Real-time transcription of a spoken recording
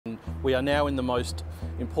We are now in the most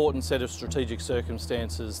important set of strategic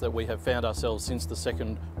circumstances that we have found ourselves since the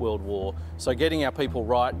Second World War. So getting our people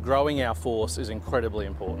right, growing our force is incredibly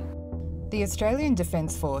important. The Australian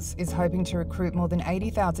Defence Force is hoping to recruit more than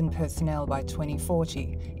 80,000 personnel by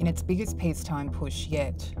 2040 in its biggest peacetime push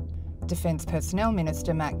yet. Defence Personnel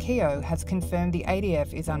Minister Matt Keogh has confirmed the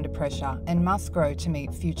ADF is under pressure and must grow to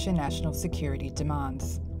meet future national security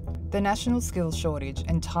demands. The national skills shortage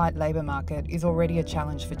and tight labour market is already a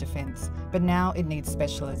challenge for Defence, but now it needs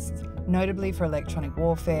specialists, notably for electronic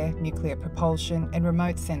warfare, nuclear propulsion and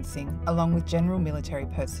remote sensing, along with general military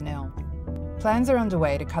personnel. Plans are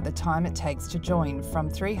underway to cut the time it takes to join from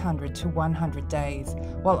 300 to 100 days,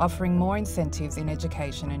 while offering more incentives in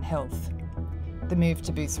education and health. The move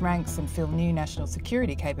to boost ranks and fill new national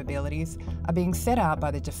security capabilities are being set out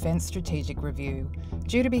by the Defence Strategic Review,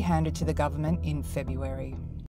 due to be handed to the government in February.